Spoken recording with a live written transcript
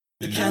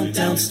The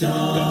countdown starts.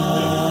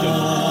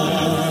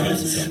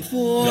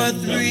 4,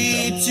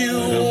 3, 2,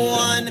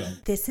 1.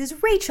 This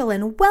is Rachel,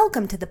 and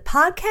welcome to the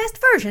podcast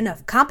version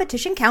of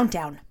Competition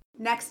Countdown.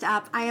 Next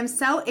up, I am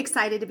so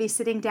excited to be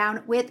sitting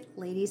down with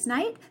Ladies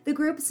Night. The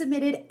group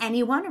submitted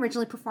Anyone,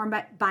 originally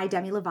performed by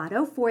Demi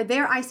Lovato, for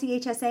their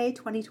ICHSA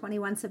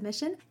 2021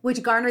 submission,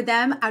 which garnered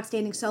them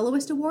Outstanding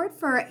Soloist Award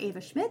for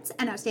Ava Schmitz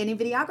and Outstanding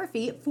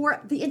Videography for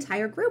the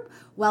entire group.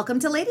 Welcome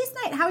to Ladies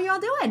Night. How are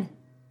y'all doing?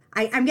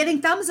 I'm getting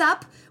thumbs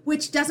up,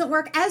 which doesn't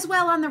work as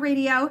well on the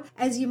radio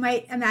as you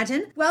might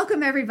imagine.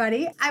 Welcome,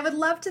 everybody. I would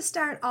love to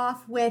start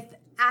off with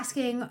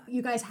asking,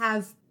 you guys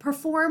have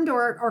performed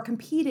or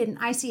competed in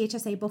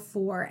ICHSA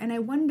before, and I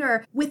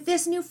wonder, with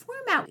this new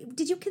format,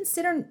 did you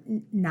consider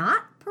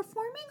not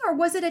performing, or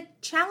was it a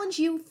challenge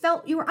you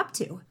felt you were up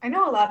to? I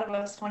know a lot of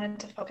us wanted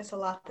to focus a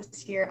lot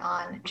this year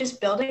on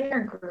just building our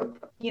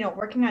group,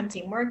 working on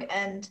teamwork,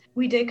 and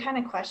we did kind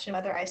of question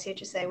whether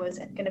ICHSA was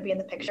going to be in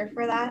the picture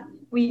for that.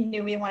 We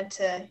knew we wanted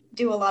to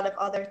do a lot of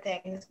other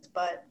things,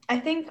 but I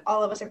think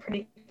all of us are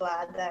pretty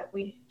glad that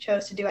we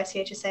chose to do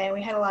ICHSA, and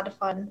we had a lot of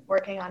fun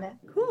working on it.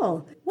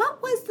 Cool.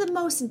 What was the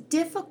most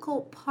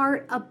difficult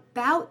part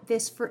about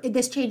this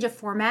change of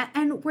format,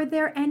 and were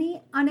there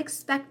any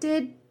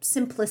unexpected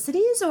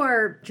simplicities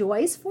or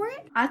joys for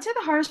it? I'd say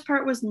the hardest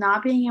part was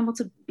not being able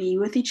to be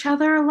with each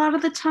other a lot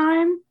of the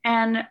time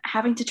and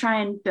having to try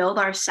and build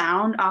our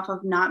sound off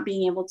of not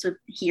being able to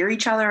hear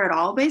each other at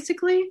all,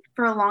 basically,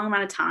 for a long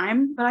amount of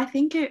time. But I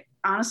think it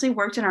honestly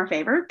worked in our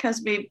favor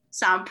because we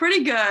sound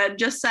pretty good,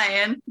 just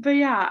saying. But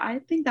yeah, I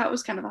think that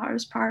was kind of the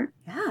hardest part.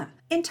 Yeah.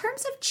 In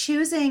terms of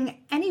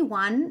choosing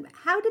Anyone,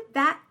 how did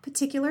that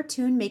particular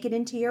tune make it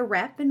into your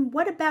rep, and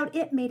what about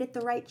it made it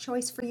the right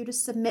choice for you to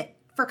submit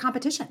for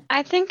competition?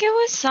 I think it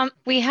was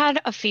we had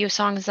a few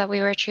songs that we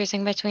were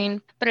choosing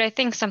between, but I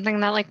think something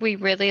that we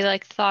really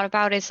thought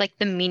about is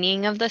the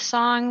meaning of the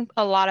song.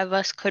 A lot of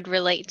us could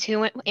relate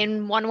to it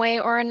in one way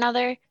or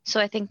another. So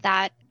I think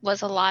that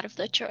was a lot of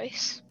the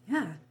choice.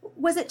 Yeah.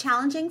 Was it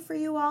challenging for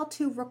you all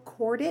to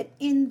record it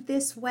in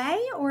this way,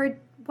 or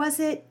was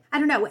it, I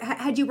don't know,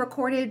 had you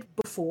recorded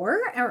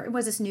before, or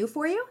was this new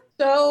for you?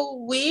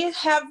 So we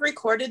have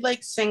recorded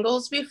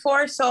singles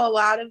before, so a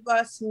lot of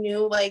us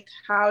knew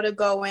how to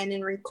go in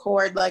and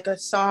record a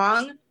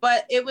song,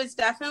 but it was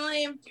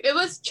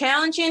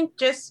challenging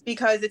just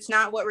because it's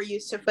not what we're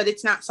used to, but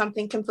it's not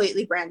something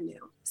completely brand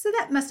new. So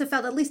that must have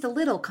felt at least a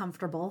little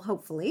comfortable,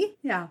 hopefully.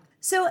 Yeah.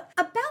 So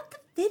about the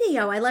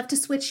video, I love to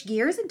switch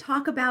gears and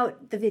talk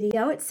about the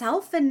video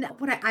itself. And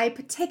what I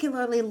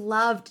particularly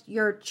loved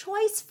your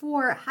choice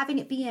for having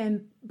it be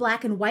in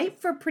black and white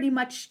for pretty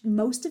much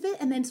most of it,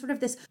 and then sort of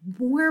this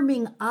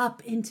warming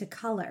up into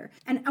color.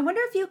 And I wonder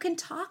if you can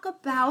talk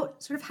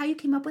about sort of how you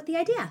came up with the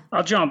idea.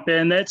 I'll jump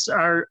in. That's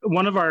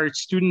one of our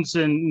students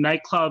in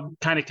nightclub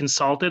kind of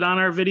consulted on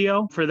our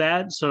video for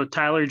that. So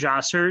Tyler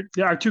Jossert,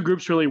 our two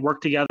groups really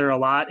worked together a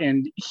lot,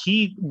 and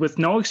he, with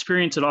no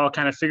experience at all,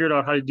 kind of figured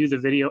out how to do the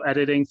video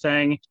editing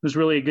thing. It was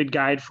really a good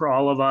guide for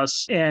all of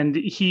us. And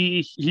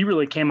he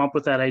really came up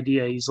with that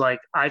idea. He's like,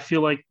 I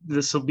feel like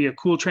this will be a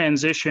cool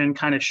transition,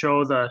 kind of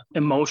show the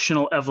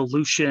emotional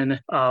evolution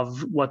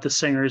of what the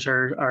singers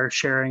are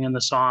sharing in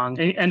the song.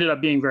 And it ended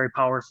up being very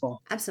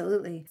powerful.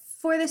 Absolutely.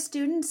 For the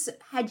students,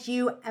 had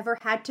you ever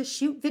had to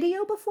shoot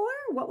video before?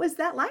 What was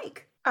that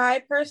like?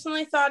 I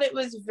personally thought it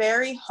was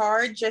very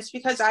hard just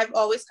because I've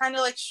always kind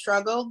of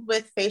struggled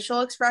with facial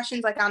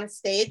expressions on a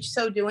stage.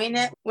 So doing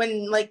it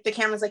when the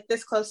camera's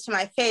this close to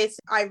my face,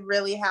 I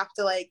really have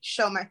to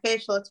show my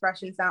facial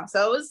expressions now.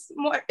 So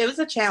it was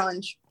a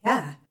challenge.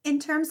 Yeah. In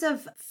terms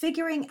of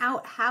figuring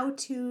out how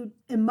to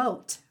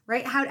emote,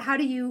 right? How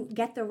do you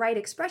get the right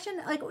expression?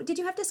 Did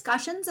you have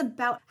discussions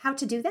about how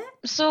to do that?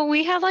 So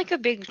we had a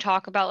big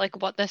talk about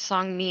what the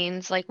song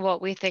means,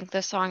 what we think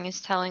the song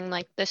is telling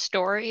the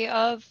story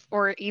of,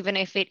 or even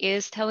if it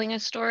is telling a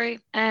story.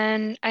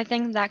 And I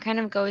think that kind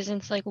of goes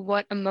into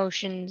what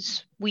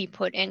emotions we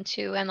put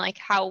into and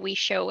how we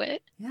show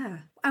it. Yeah.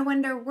 I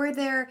wonder, were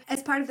there,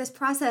 as part of this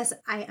process,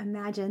 I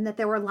imagine that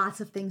there were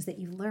lots of things that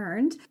you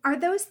learned. Are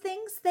those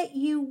things that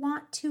you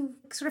want to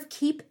sort of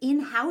keep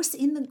in-house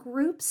in the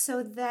group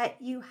so that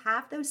you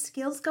have those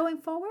skills going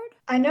forward?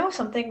 I know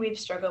something we've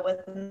struggled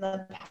with in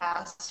the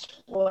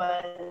past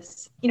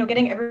was,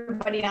 getting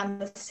everybody on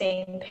the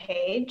same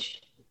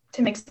page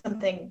to make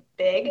something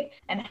big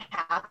and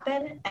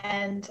happen.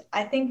 And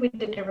I think we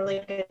did a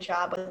really good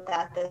job with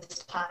that this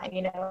time.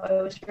 It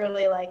was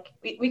really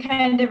we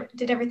kind of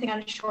did everything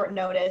on short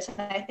notice.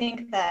 And I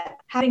think that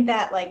having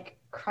that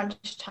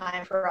crunch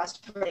time for us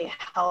really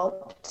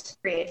helped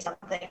create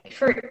something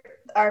for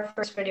our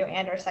first video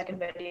and our second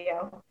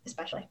video,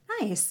 especially.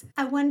 Nice.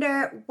 I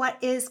wonder what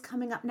is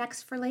coming up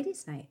next for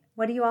Ladies Night.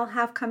 What do you all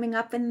have coming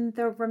up with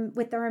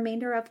the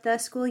remainder of the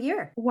school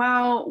year?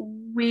 Well,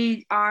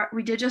 we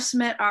did just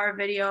submit our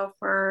video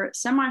for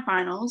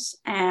semifinals,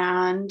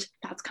 and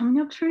that's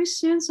coming up pretty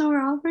soon. So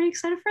we're all pretty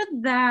excited for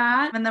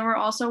that. And then we're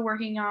also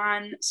working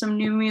on some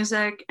new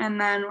music,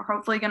 and then we're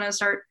hopefully going to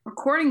start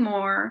recording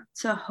more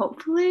to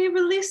hopefully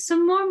release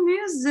some more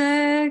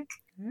music.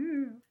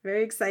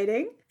 Very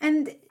exciting.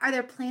 And are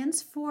there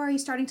plans are you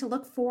starting to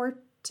look forward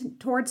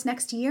towards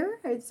next year?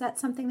 Or is that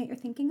something that you're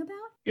thinking about?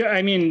 Yeah,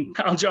 I mean,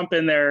 I'll jump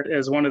in there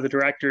as one of the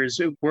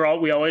directors.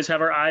 We always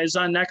have our eyes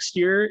on next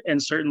year,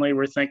 and certainly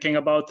we're thinking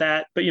about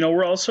that. But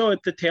we're also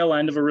at the tail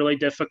end of a really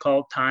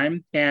difficult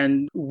time,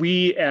 and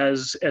we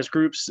as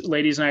groups,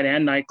 Ladies Night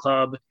and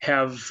Nightclub,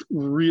 have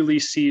really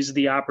seized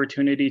the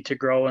opportunity to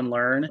grow and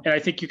learn. And I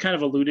think you kind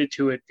of alluded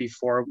to it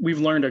before. We've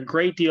learned a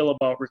great deal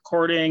about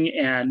recording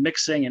and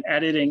mixing and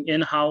editing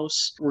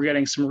in-house. We're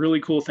getting some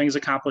really cool things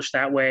accomplished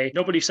that way.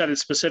 Nobody said it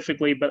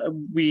specifically, but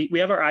we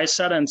have our eyes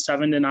set on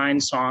 7 to 9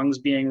 songs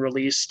being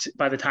released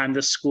by the time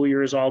this school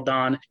year is all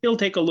done. It'll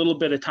take a little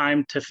bit of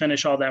time to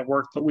finish all that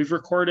work, but we've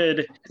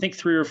recorded, I think,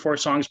 3 or 4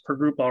 songs per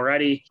group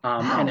already,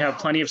 and have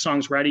plenty of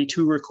songs ready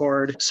to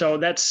record. So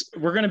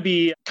we're going to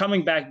be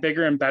coming back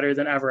bigger and better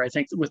than ever, I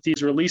think, with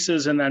these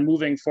releases, and then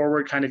moving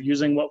forward, kind of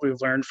using what we've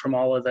learned from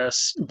all of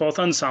this. Both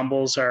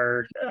ensembles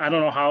I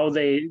don't know how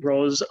they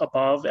rose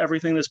above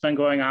everything that's been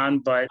going on,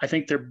 but I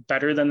think they're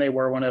better than they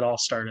were when it all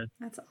started.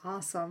 That's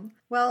awesome.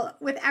 Well,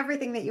 with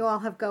everything that you all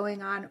have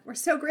going on, we're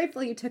so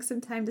grateful you took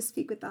some time to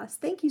speak with us.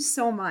 Thank you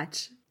so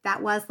much.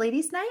 That was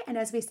Ladies Night, and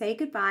as we say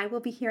goodbye,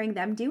 we'll be hearing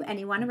them do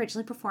Anyone,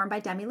 originally performed by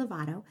Demi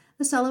Lovato.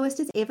 The soloist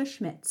is Ava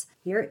Schmitz.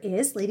 Here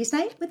is Ladies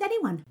Night with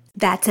Anyone.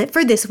 That's it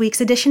for this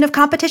week's edition of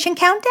Competition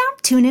Countdown.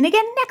 Tune in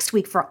again next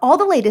week for all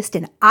the latest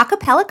in a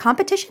cappella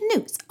competition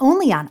news,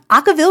 only on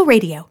Acaville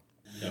Radio.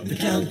 The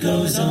count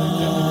goes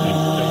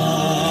on.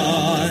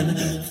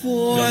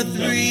 4,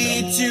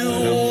 3, 2,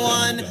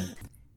 1.